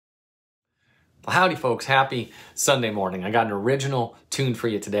Well, howdy folks, happy Sunday morning. I got an original tune for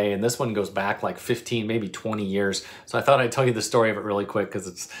you today, and this one goes back like 15, maybe 20 years. So I thought I'd tell you the story of it really quick because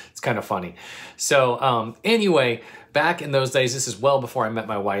it's kind of funny. So anyway, back in those days, this is well before I met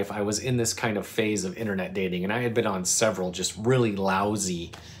my wife, I was in this kind of phase of internet dating, and I had been on several just really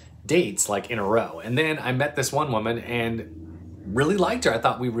lousy dates like in a row. And then I met this one woman and really liked her. I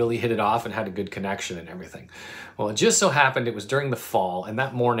thought we really hit it off and had a good connection and everything. Well, it just so happened it was during the fall, and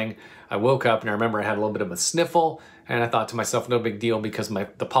that morning I woke up and I remember I had a little bit of a sniffle, and I thought to myself, no big deal because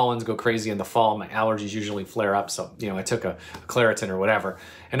the pollens go crazy in the fall. My allergies usually flare up, so I took a Claritin or whatever.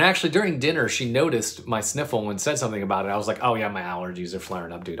 And actually during dinner, she noticed my sniffle and said something about it. I was like, oh yeah, my allergies are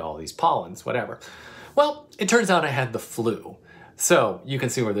flaring up due to all these pollens, whatever. Well, it turns out I had the flu. So you can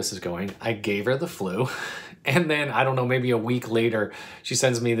see where this is going. I gave her the flu. And then, I don't know, maybe a week later, she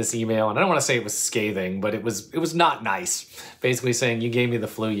sends me this email, and I don't want to say it was scathing, but it was not nice. Basically saying, you gave me the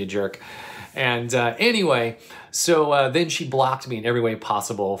flu, you jerk. And anyway, so then she blocked me in every way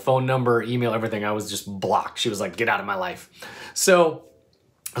possible. Phone number, email, everything. I was just blocked. She was like, get out of my life. So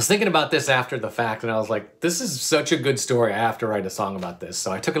I was thinking about this after the fact, and I was like, this is such a good story. I have to write a song about this.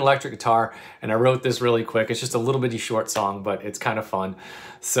 So I took an electric guitar, and I wrote this really quick. It's just a little bitty short song, but it's kind of fun.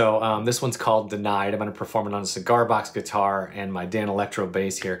 So this one's called Denied. I'm going to perform it on a cigar box guitar and my Danelectro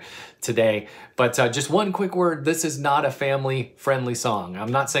bass here today. But just one quick word, this is not a family-friendly song.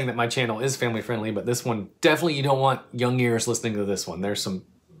 I'm not saying that my channel is family-friendly, but this one, definitely you don't want young ears listening to this one. There's some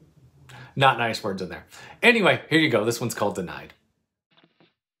not nice words in there. Anyway, here you go. This one's called Denied.